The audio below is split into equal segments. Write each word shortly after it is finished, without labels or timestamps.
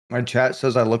My chat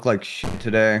says I look like shit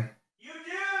today. You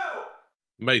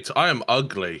do! Mate, I am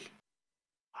ugly.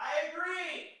 I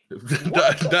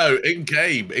agree! No, in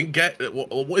game.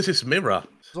 What is this mirror?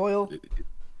 Zoil,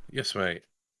 Yes, mate.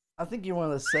 I think you're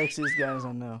one of the sexiest guys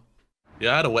I know.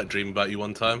 Yeah, I had a wet dream about you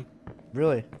one time.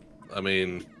 Really? I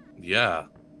mean, yeah.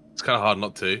 It's kind of hard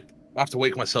not to. I have to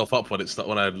wake myself up when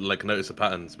I like notice the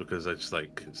patterns because I just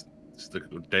like it's the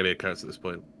daily occurrence at this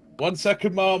point. 1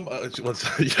 second, mom.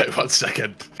 Yeah, 1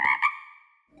 second.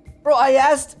 Bro, I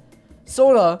asked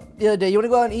Soda the other day, you wanna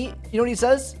go out and eat? You know what he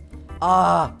says?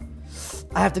 I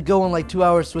have to go in like 2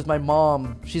 hours with my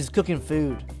mom. She's cooking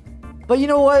food. But you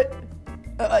know what?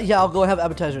 Yeah, I'll go and have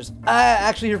appetizers.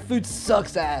 Actually, her food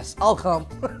sucks ass. I'll come.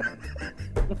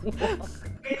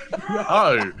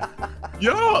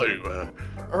 Yo.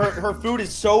 Her food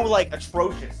is so, like,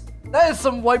 atrocious. That is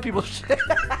some white people shit.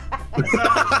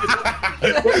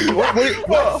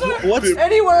 What's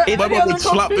Anywhere, my any mom other would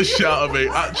slap the country? shit out of me.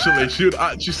 Actually, she would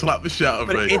actually slap the shit out of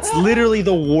But me. it's literally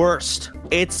the worst.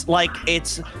 It's like,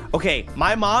 okay,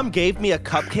 my mom gave me a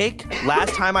cupcake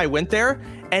last time I went there,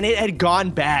 and it had gone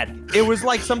bad. It was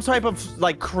like some type of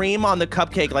like cream on the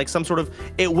cupcake, like some sort of,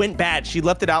 it went bad. She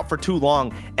left it out for too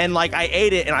long, and like I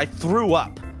ate it and I threw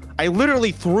up. I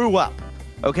literally threw up,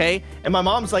 okay? And my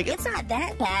mom's like, It's not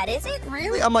that bad, is it?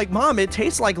 Really? I'm like, Mom, it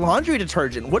tastes like laundry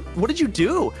detergent. What did you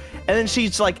do? And then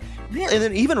she's like, and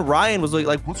then even Ryan was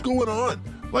like, What's going on?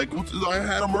 Like, I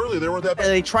had them earlier. They weren't that and bad.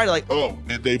 they tried to like, Oh,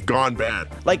 and they've gone bad.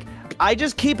 like, I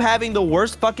just keep having the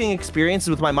worst fucking experiences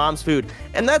with my mom's food.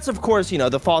 And that's, of course, you know,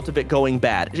 the fault of it going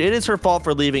bad. It is her fault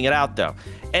for leaving it out, though.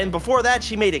 And before that,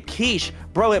 she made a quiche.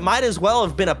 Bro, it might as well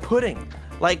have been a pudding.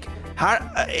 Like,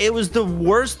 it was the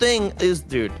worst thing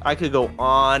dude, I could go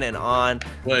on and on.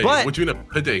 Wait, but what do you mean a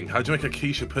pudding? How do you make a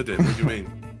quiche a pudding? What do you mean?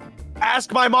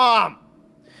 ask my mom.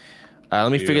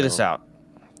 Let me figure this out.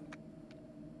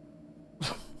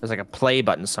 There's like a play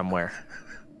button somewhere.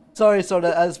 Sorry,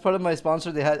 Soda, as part of my sponsor,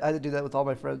 I had to do that with all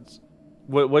my friends.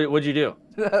 What'd you do?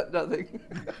 Nothing.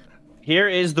 Here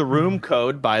is the room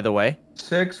code, by the way.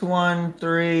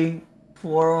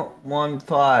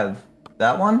 613415.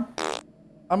 That one?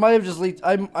 I might have just leaked.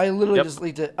 I literally Yep. just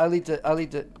leaked it. I leaked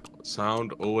it.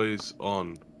 Sound always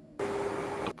on.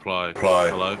 Apply. Apply.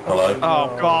 Hello. Hello.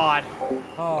 Oh God.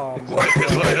 Oh,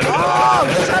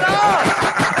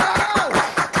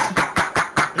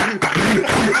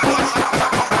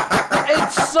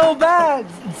 it's so bad.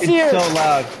 Sear. It's so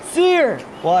loud. Sear.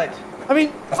 What? I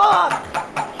mean, fuck.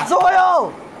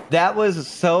 Zoil. That was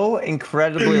so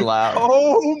incredibly loud.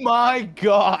 Oh my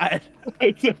God.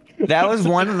 That was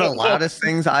one of the loudest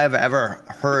things I have ever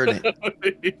heard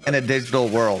in a digital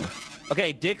world.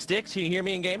 Okay, Dix, can you hear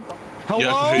me in game? Yeah,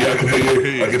 Hello? I can hear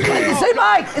you. Say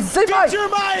Mike. It's say Mike. Get your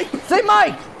mic! Say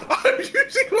Mike. I'm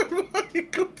using my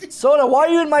mic. Soda, why are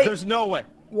you in my? There's no way.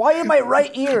 Why in my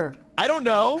right ear? I don't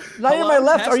know. Not in Hello? my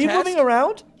left. Test, Are you test? moving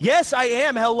around? Yes, I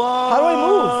am. Hello. How do I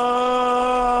move?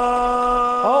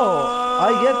 Oh,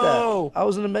 I get that. I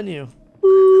was in the menu.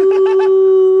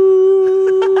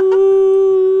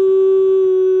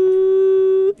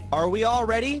 Are we all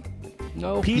ready?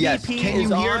 No. PvP Yes, can is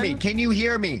you hear on. me? Can you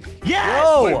hear me? Yes!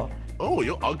 Whoa. Oh,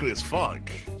 you're ugly as fuck.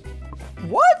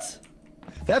 What?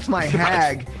 That's my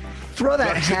hag. Throw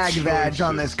that That's hag badge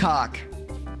on atrocious. this cock.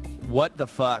 What the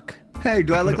fuck? Hey,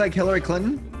 do I look like Hillary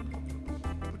Clinton?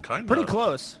 Kind Pretty of.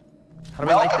 close. How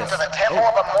do I like this?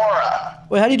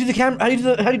 Wait, how do you do the cam? How do you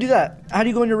do that? How do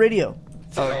you go on your radio?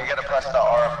 So you gotta press the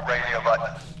R radio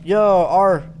button. Yo,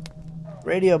 R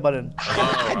radio button.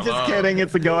 Just kidding.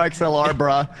 It's a Go XLR,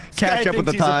 bruh. Catch up with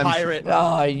the He's a times. pirate.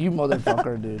 Ah, you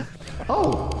motherfucker, dude.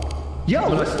 Oh, yo,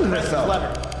 listen to this though. Yo,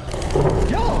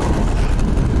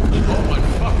 Oh my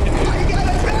fucking. I got a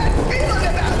bad feeling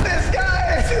about this,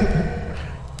 guys.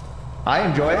 I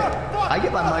enjoy it. I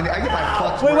get my money. I get my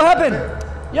fucks. Wait, what happened?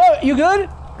 Yo, you good?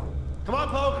 Come on,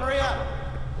 Poe, hurry up.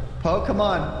 Poe, come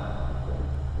on.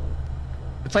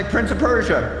 It's like Prince of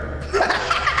Persia.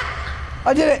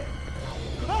 I did it.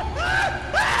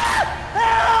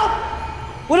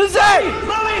 What is that?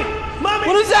 Mommy! Mommy!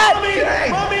 What is that? Hey,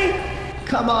 Mommy!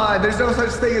 come on. There's no such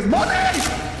thing as money.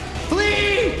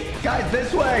 Flee, guys,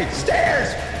 this way. Stairs.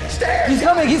 Stairs. He's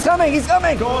coming. He's coming. He's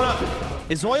coming. Going up.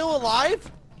 Is Zoil alive?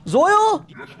 Zoil?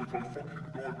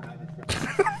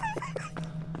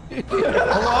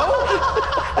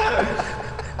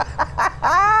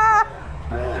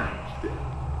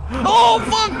 Oh,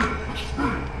 fuck!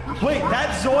 Wait,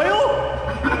 that's Zoil?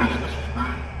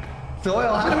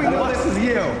 Doyle, how do we know this is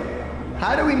you?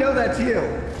 How do we know that's you?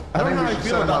 I think know we how I should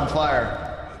feel set him about on fire.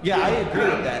 Yeah, I agree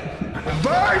with that.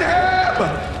 Burn him!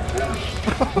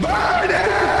 Burn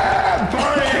him!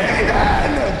 Burn him!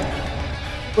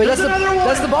 Wait, that's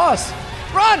the boss.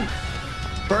 Run!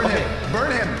 Burn him!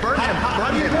 Burn him! Burn him!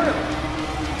 Burn him!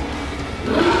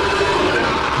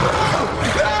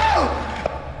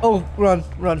 Oh, run.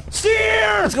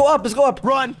 Steer! Let's go up,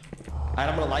 Run! Alright,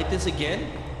 I'm gonna light this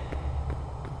again.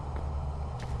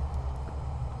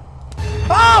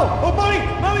 Oh! Oh, mommy!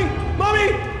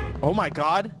 Oh my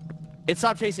god. It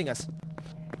stopped chasing us.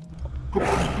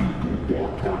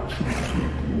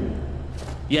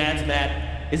 Yeah, it's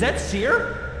mad. Is that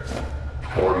Seer?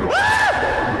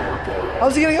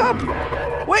 How's he getting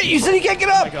up? Wait, you said he can't get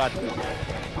up! Oh my god.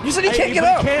 You said he can't get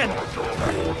up! He can.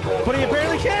 But he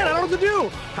apparently can. I don't know what to do.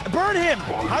 Burn him.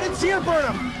 How did Seer burn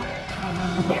him?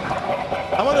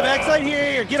 I'm on the backside.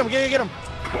 Here. Get him.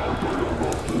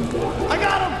 I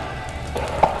got him.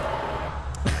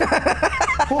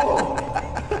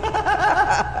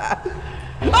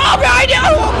 Oh, behind you!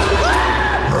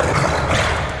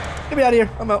 Get me out of here.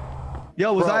 I'm out.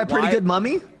 Yo, was Bro, I a pretty why- good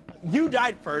mummy? You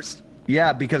died first.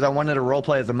 Yeah, because I wanted to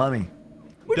roleplay as a mummy.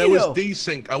 Where'd There you was go?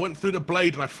 desync. I went through the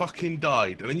blade and I fucking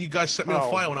died. And then you guys set me on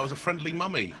Oh. fire when I was a friendly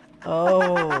mummy.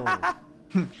 Oh.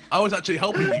 I was actually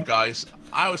helping you guys.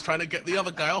 I was trying to get the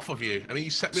other guy off of you. And then you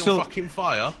set me So- on fucking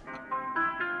fire.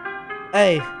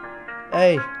 Hey.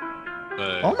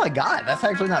 Oh my god, that's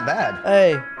actually not bad.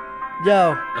 Hey.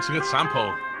 Yo, That's a good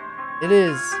sample. it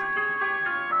is.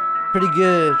 Pretty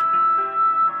good.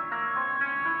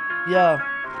 Yo.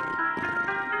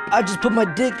 I just put my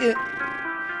dick in.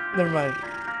 Never mind.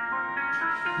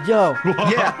 Yo.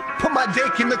 Yeah, put my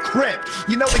dick in the crypt.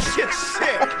 You know this shit's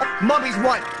sick. Mummies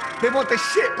want the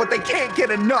shit, but they can't get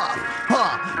enough.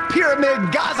 Huh?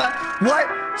 Pyramid, Gaza,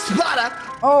 what? Sparta.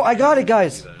 Oh, I got it,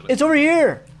 guys. It's over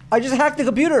here. I just hacked the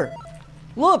computer.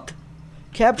 Look.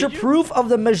 Capture proof of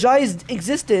the Magi's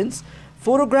existence.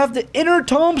 Photograph the inner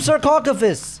tomb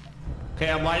sarcophagus. Okay,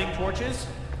 I'm lighting torches.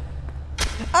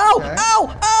 Ow! Okay.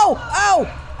 Ow! Ow! Ow!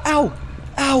 Ow!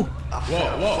 Ow!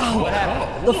 Whoa. What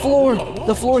happened?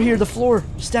 The floor here, the floor.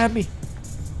 Stab me.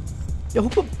 Yo, who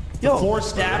put... Yo. Floor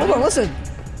stabbed Hold you? on, listen.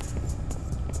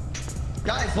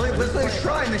 Guys, listen to the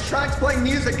shrine. The shrine's playing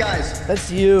music, guys.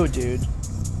 That's you, dude.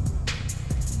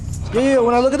 Yo,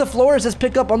 when I look at the floor, it says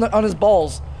pick up on his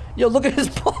balls. Yo, look at his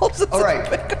balls. All right.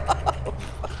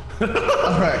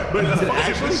 All right. Wait, that's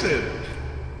fucking listen.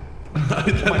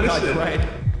 Oh my god, you're right.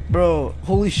 Bro,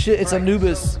 holy shit, it's Right,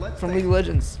 Anubis so let's from say- League of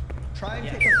Legends. Try and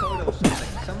take a photo of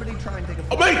something. Somebody try and take a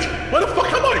Oh, photo. mate! Where the fuck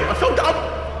am I? I fell down.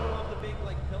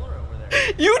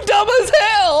 You dumb as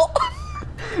hell!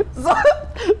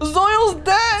 Zoil's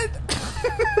dead!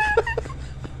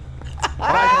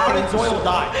 How did Zoil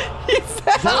die? He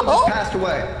Zoil fell! just passed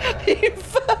away. He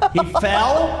fell! He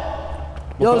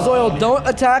fell? Yo, Zoil, don't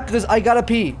attack because I gotta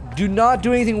pee. Do not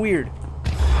do anything weird.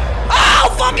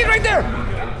 Ow! Fucking right there!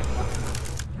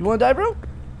 You wanna die, bro?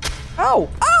 Ow!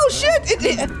 Ow, shit!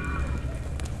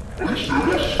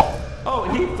 Oh,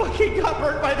 he fucking got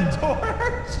burnt by the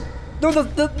torch. No,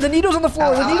 the needles on the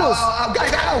floor, the needles! Ow,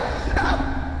 guys, ow!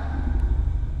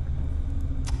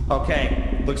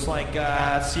 Okay, looks like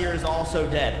Seer is also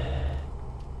dead.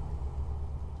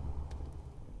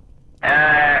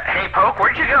 Hey, Poke,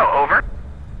 where'd you go? Over.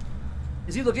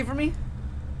 Is he looking for me?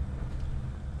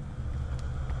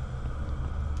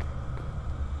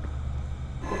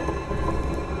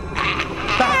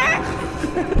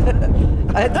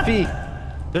 I had to pee.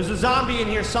 There's a zombie in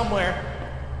here somewhere.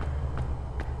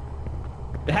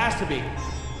 It has to be.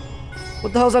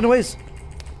 What the hell's that noise?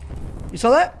 You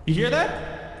saw that? You hear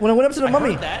that? When I went up to the I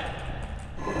mummy. heard that.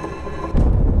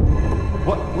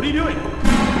 What are you doing?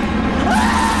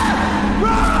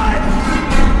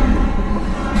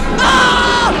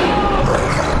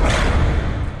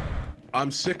 I'm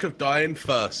sick of dying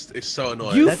first. It's so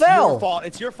annoying. You That's fell. your fault.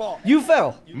 It's your fault. You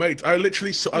fell. Mate, I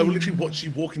literally watched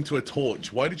you walk into a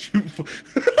torch. Why did you?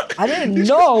 I didn't This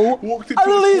know. guy walked into I a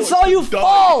literally torch saw you and died.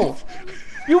 fall.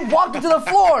 You walked into the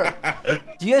floor.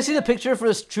 Do you guys see the picture for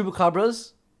this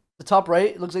Chupacabras? The top right,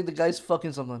 it looks like the guy's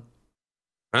fucking something.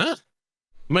 Huh?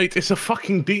 Mate, it's a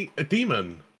fucking a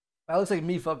demon. That looks like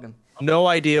me fucking. No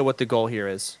idea what the goal here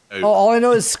is. Oh, all I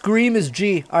know is scream is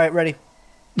G. All right, ready.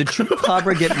 The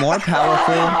Chupacabra get more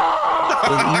powerful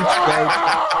with each goat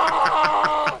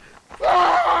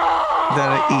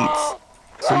that it eats.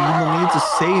 So you will need to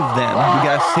save them. You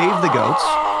gotta save the goats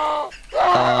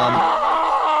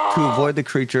to avoid the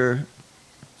creature.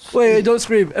 Wait, don't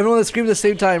scream. Everyone, let's scream at the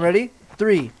same time. Ready?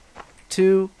 3,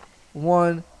 2,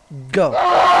 1, go.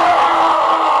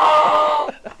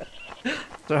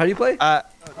 So how do you play?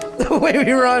 The way we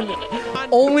run.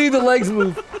 Only the legs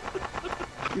move.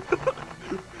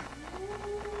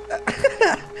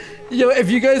 Yo, if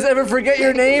you guys ever forget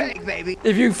your name,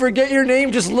 if you forget your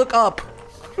name, just look up.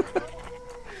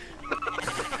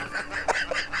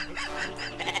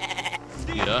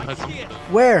 Yeah.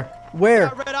 Where? Where?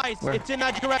 Got red ice. It's in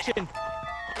that direction.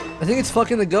 I think it's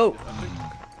fucking the goat.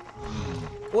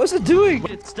 What's it doing?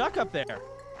 It's stuck up there.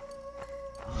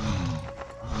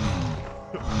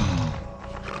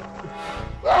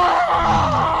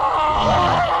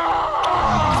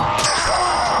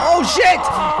 Oh shit!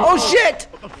 Oh shit!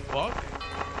 What?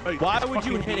 Wait, Why it's would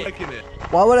you fucking hit it? licking it?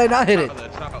 Why would I not hit it? Out there,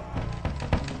 it's out.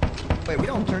 Wait, we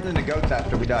don't turn into goats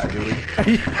after we die, do we?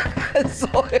 So,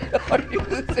 are you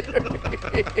serious?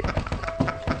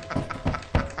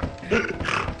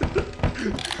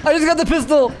 I just got the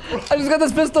pistol! I just got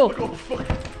this pistol! I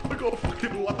got a fucking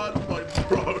landmine,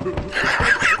 bro.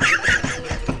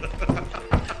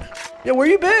 Yeah, where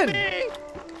you been?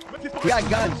 We got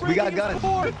guns. We got guns.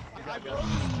 I broke the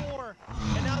score,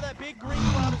 and now that big green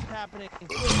cloud is happening.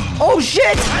 Oh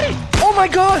shit! Oh my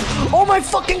god! Oh my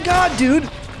fucking god, dude!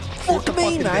 Fuck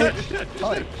me, man!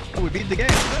 Oh, we beat the game.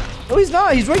 No, he's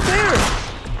not. He's right there.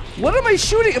 What am I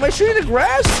shooting? Am I shooting the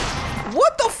grass?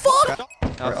 What the fuck?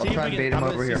 Alright, I'll try and bait him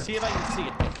over here. See if I can see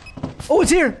it. Oh,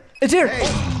 it's here! It's here!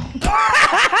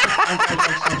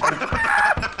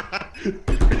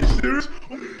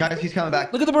 Guys, he's coming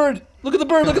back. Look at the bird! Look at the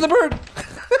bird! Look at the bird!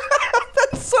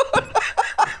 That's so.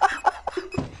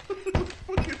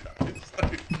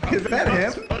 Is that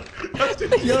him?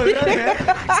 Yo, is that him?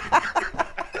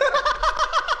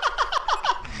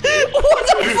 What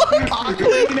the fuck?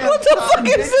 What the fuck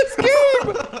is this game?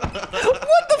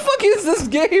 What the fuck is this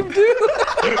game, dude?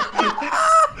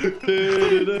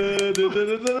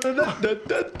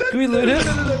 Can we loot him?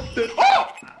 Oh!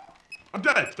 I'm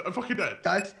dead. I'm fucking dead.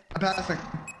 Guys, I'm passing.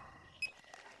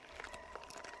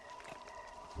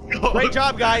 Great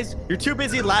job, guys. You're too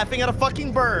busy laughing at a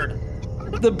fucking bird.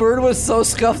 The bird was so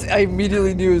scuffed, I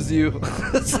immediately knew it was you.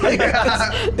 It's like,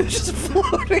 it was just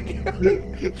floating.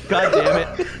 God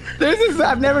damn it.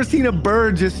 I've never seen a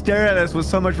bird just stare at us with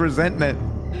so much resentment.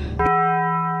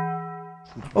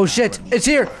 Oh shit, it's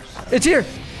here! It's here!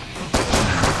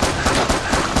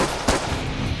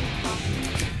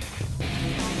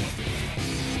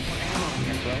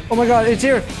 Oh my god, it's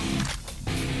here!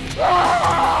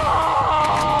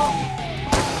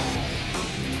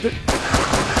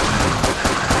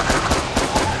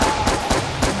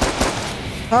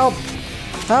 Help!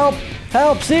 Help!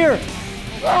 Help! Seer!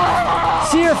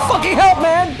 Seer! Fucking help,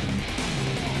 man!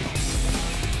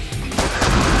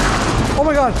 Oh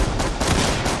my god!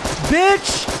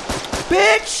 Bitch!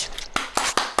 Bitch!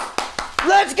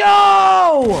 Let's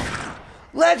go!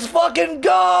 Let's fucking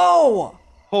go!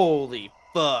 Holy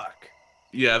fuck.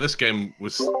 Yeah, this game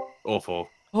was awful.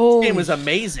 Holy This game was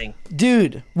amazing.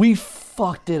 dude, we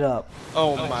fucked it up.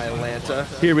 Oh my Lanta.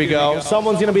 Here we go.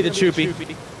 Someone's gonna be the Choopy.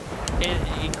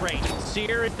 Great.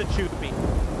 Seer is the Choopy.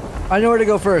 I know where to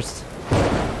go first.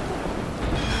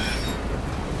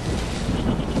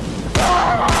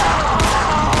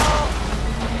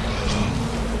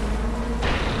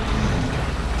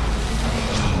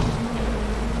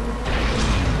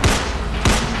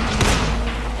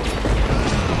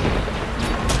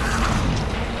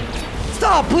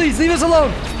 Stop, please, leave us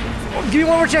alone. Give me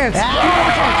one more chance. Give me one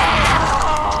more chance.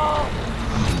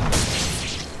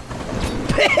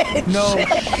 No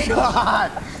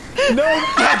shot. No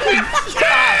fucking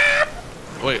shot.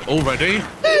 Wait, already?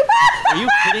 Are you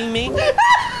kidding me?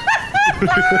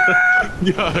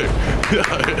 Yo,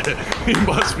 he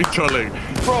must be trolling.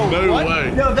 Bro, no what?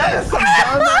 way. Yo, that is some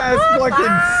dumbass,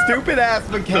 fucking stupid ass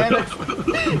mechanics.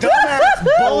 Dumbass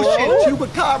bullshit,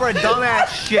 chupacabra, dumbass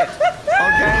shit.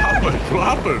 Okay? What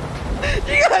happened?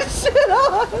 You got shit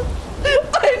on.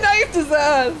 I knifed his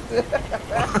ass.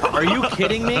 Are you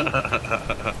kidding me?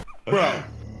 Bro,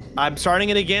 I'm starting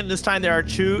it again. This time there are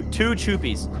two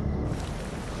Choopies.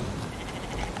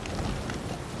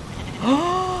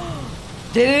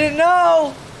 They didn't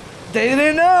know. They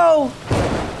didn't know.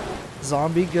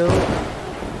 Zombie goat.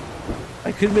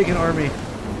 I could make an army.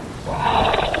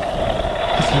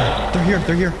 They're here,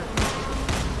 they're here.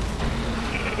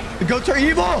 The goats are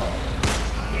evil.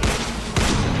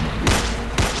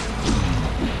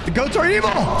 The goats are evil.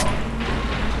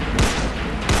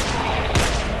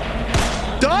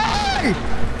 Die!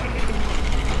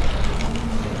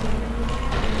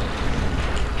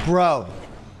 Bro,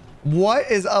 what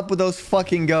is up with those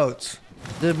fucking goats?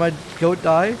 Did my goat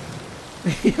die?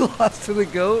 He lost to the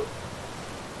goat.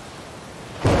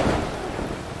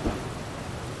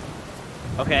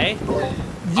 Okay.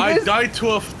 I died to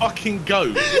a fucking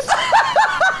goat.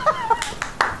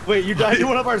 Wait, you died to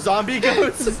one of our zombie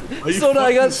goats? Are you So now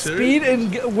I got fucking speed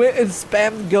serious? and went and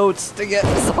spammed goats to get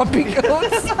zombie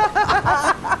goats.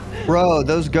 Bro,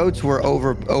 those goats were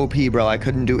over OP, bro. I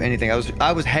couldn't do anything. I was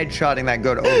headshotting that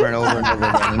goat over and over and over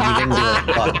again, and he didn't do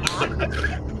a fuck.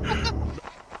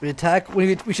 We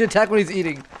should attack when he's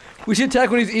eating. We should attack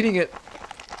when he's eating it.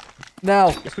 Now.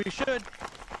 Yes, we should.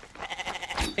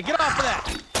 Hey, get off of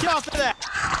that! Get off of that!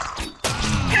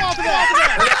 Get off of that!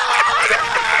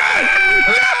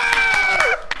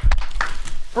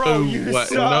 Bro, you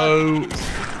suck.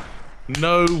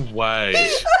 No way.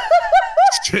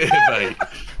 Sit, mate.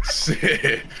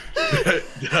 Sit.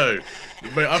 No.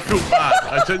 Mate, I feel bad.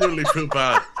 I genuinely feel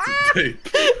bad. Dude.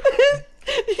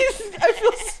 I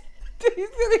feel he's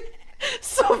getting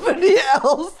somebody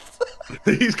else.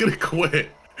 He's gonna quit.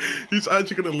 He's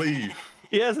actually gonna leave.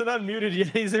 He hasn't unmuted yet.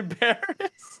 He's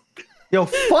embarrassed. Yo,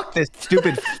 fuck this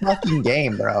stupid fucking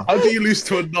game, bro. How do you lose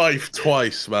to a knife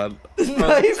twice, man?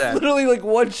 Knife literally like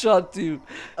one shot too.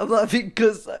 I'm laughing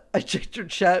because I checked your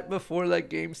chat before that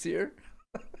game's here.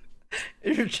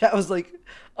 And your chat was like,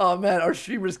 oh man, our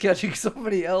streamer's catching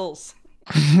somebody else.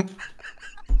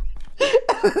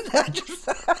 That just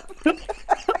happened.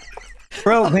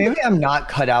 Bro, maybe I'm not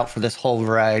cut out for this whole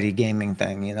variety gaming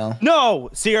thing, you know? No,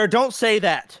 Sierra, don't say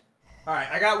that. All right,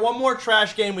 I got one more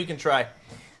trash game we can try.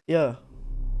 Yeah.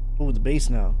 Oh, the base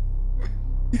now.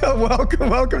 Yo, welcome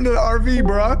to the RV,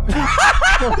 bro.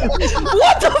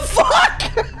 What the fuck?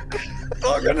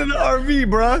 Welcome to the RV,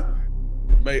 bro.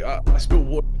 Mate, I spilled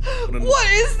water.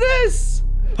 What is this?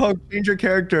 Punk, change your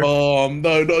character. No,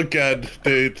 not again,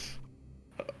 dude.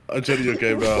 I'm joining your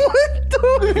game now. What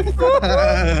the fuck?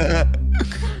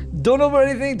 Don't open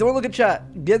anything. Don't look at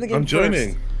chat. Get in the game I'm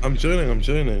joining. I'm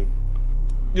joining.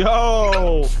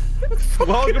 Yo,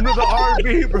 welcome to the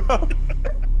RV, bro.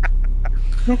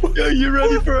 Yo, you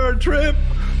ready for our trip?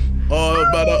 Oh,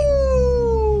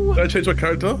 man. Can I change my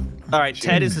character? All right,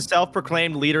 Ted is the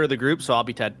self-proclaimed leader of the group, so I'll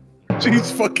be Ted.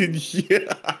 She's fucking She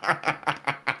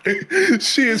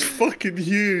is fucking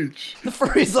huge. The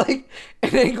furry's like,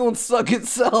 it ain't gonna suck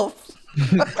itself.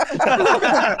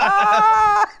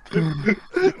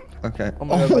 Okay.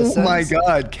 Oh my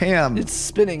god, Cam. It's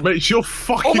spinning. Mate, you're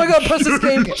fucking Oh my god, press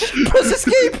escape! Press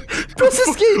escape! Press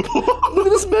escape! Look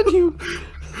at this menu!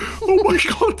 Oh my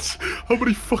god! How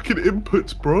many fucking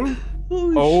inputs, bro?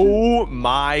 Oh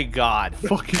my god.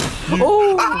 Fucking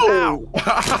Oh!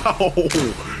 Ow!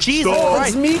 Jesus Stop.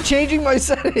 That's me changing my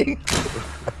setting.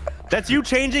 That's you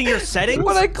changing your settings?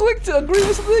 When I clicked to agree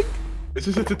with something. Is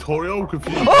this a tutorial? I'm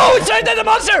confused. Oh, it's right there, the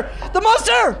monster! The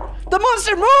monster! The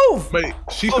monster, move! Mate,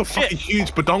 she's got fucking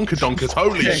huge badonka-donkers.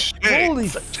 Holy shit! Holy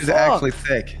She's fuck. actually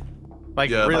thick. Like,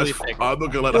 Yeah, really that's, thick. I'm not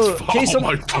gonna let us fall. chase Oh him.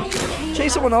 my god.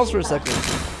 Chase someone else for a second.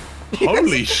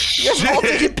 Holy You guys all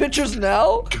taking shit! pictures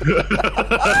now?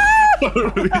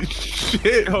 Holy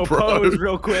shit, Go bro. pose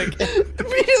real quick.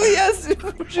 Immediately, yes.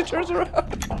 She turns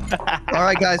around. All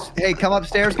right, guys. Hey, come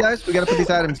upstairs, guys. We gotta put these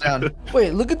items down.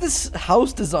 Wait, look at this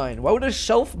house design. Why would a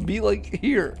shelf be like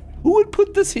here? Who would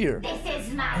put this here? This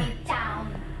is my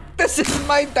town. This is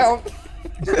my town.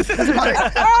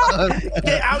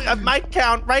 Get out of my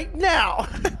town right now.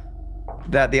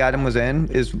 That the item was in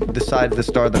is the side of the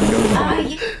star that it goes on.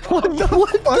 What the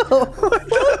fuck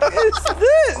is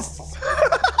this?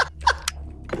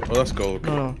 Oh, that's gold.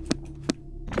 Oh.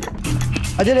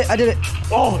 I did it.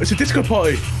 Oh, it's a disco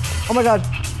party. Oh my god.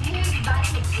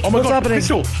 Oh my What's god, happening?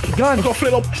 pistol. Gun. I got a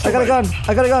flintlock pistol, I got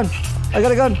a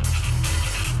mate. gun.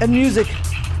 And music.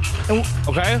 And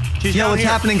Okay, she's Yo, down what's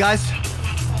here. happening, guys?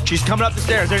 She's coming up the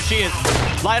stairs. There she is.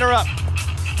 Light her up.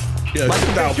 Yeah,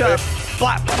 sit down, Shut babe.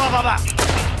 Blah, blah, blah, blah.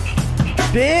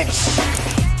 bitch.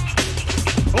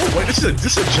 Oh, wait, this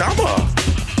is a jammer.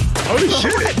 Holy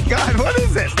shit. God, what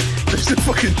is it? This is a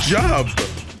fucking jab.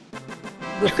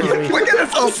 Look at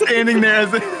us all standing there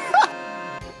as it.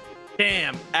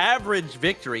 Damn, average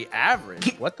victory.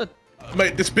 Average. What the?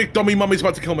 Mate, this big dummy mummy's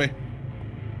about to kill me.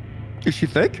 Is she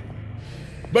thick?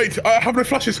 Mate, I have no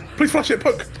flashes. Please flash it,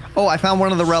 poke. Oh, I found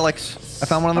one of the relics. I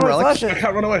found one of the relics. Flash I it.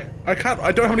 can't run away. I can't.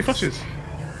 I don't have any flashes.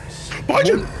 Behind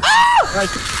you. I'm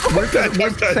dead.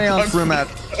 I'm dead. Seance room at.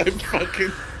 I'm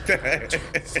fucking dead.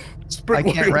 I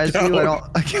can't res you. I don't.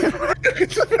 I can't.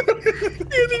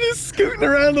 You're just scooting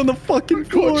around on the fucking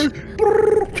floor.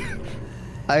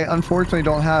 I unfortunately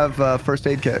don't have first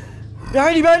aid kit.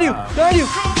 Behind you.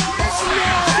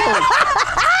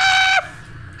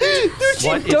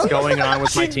 What is going on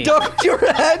with my She team? ducked your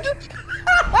head.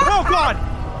 Oh god!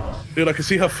 Dude, I can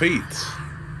see her feet.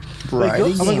 Wait, go,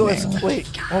 I'm gonna go. Gaming. Wait,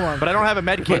 hold on. But I don't have a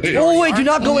med kit. Wait. Oh wait, do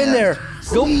not go in there.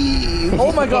 Go.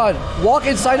 Oh my god. Walk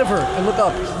inside of her and look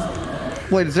up.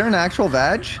 Wait, is there an actual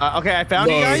vag? Okay, I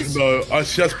found you guys. No,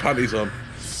 she has panties on.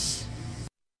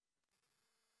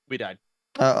 We died.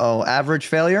 Uh-oh, average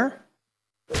failure?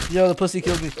 Yo, the pussy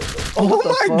killed me. Oh what the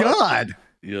my fuck? god!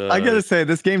 Yeah. I gotta say,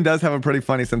 this game does have a pretty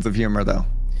funny sense of humor, though.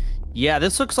 Yeah,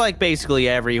 this looks like basically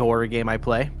every horror game I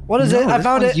play. What is it? No, I this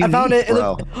found one's it. I found unique,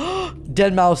 it.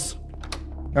 Dead mouse.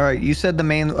 All right, you said the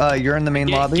main. You're in the main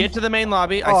lobby. Get to the main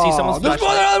lobby. I see someone's There's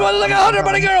flashlight. one, like 100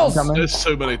 bunny girls. Coming. There's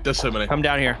so many. There's so many. Come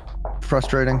down here.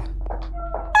 Frustrating.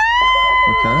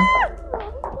 Okay.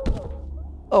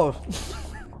 Oh,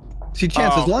 See,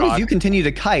 Chance, Oh, as long God. as you continue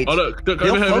to kite, Oh, look, go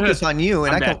he'll over here, focus on you,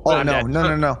 and I'm I can. dead. Oh I'm no, dead. no,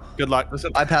 no, no! Good luck.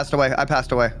 Listen. I passed away. I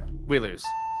passed away. We lose.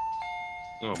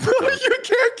 Oh, my Your God.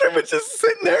 character was just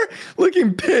sitting there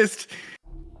looking pissed.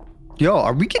 Yo,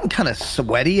 are we getting kind of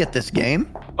sweaty at this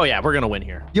game? Oh yeah, we're gonna win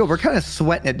here. Yo, we're kind of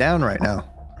sweating it down right now.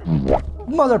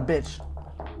 mother bitch.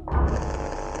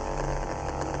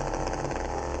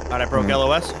 Alright, I broke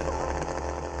LOS.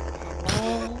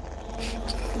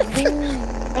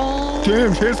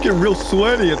 Damn, Chance getting real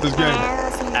sweaty at this game.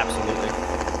 Absolutely.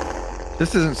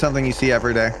 This isn't something you see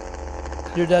every day.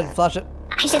 You're dead. Flash it.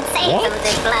 I should save some of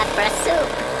this blood for a soup.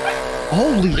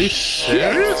 Holy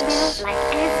shit! Smells like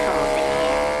assholes in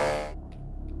here.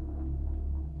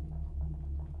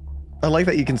 I like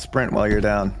that you can sprint while you're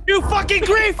down. You fucking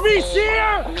grief me,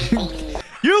 Seer!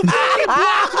 You fucking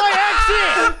blocked my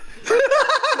exit!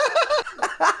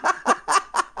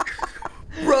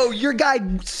 Bro, your guy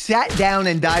sat down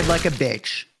and died like a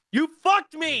bitch. You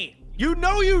fucked me! You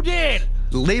know you did!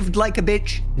 Lived like a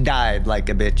bitch, died like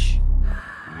a bitch.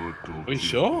 Are you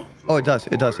sure? Oh, it does.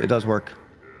 It does. It does work.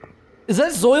 Is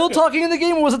that Zoil talking in the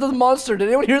game, or was it the monster? Did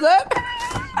anyone hear that?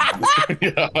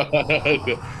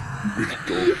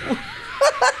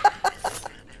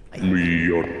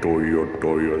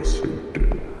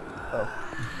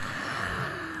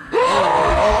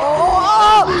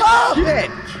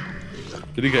 Shit!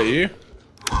 Did he get you?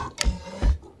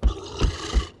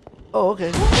 Oh,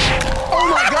 okay. Oh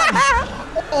my god!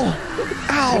 Oh!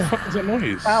 Ow! What is that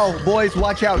noise? Ow! Boys,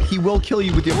 watch out. He will kill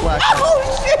you with your flashlight.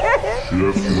 Oh shit!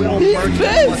 He will He's murder your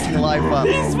pissed! fucking life up.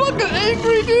 He's fucking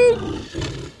angry, dude.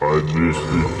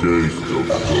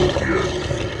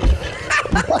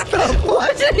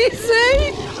 What did he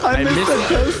say? I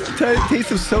missed the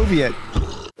taste of Soviet.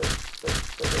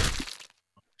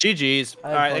 GG's. I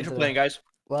Alright, had thanks fun for playing, guys.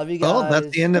 Love you guys. Well, that's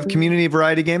the end of Community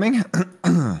Variety Gaming.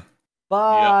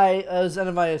 Bye. That was the end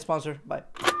of my sponsor. Bye.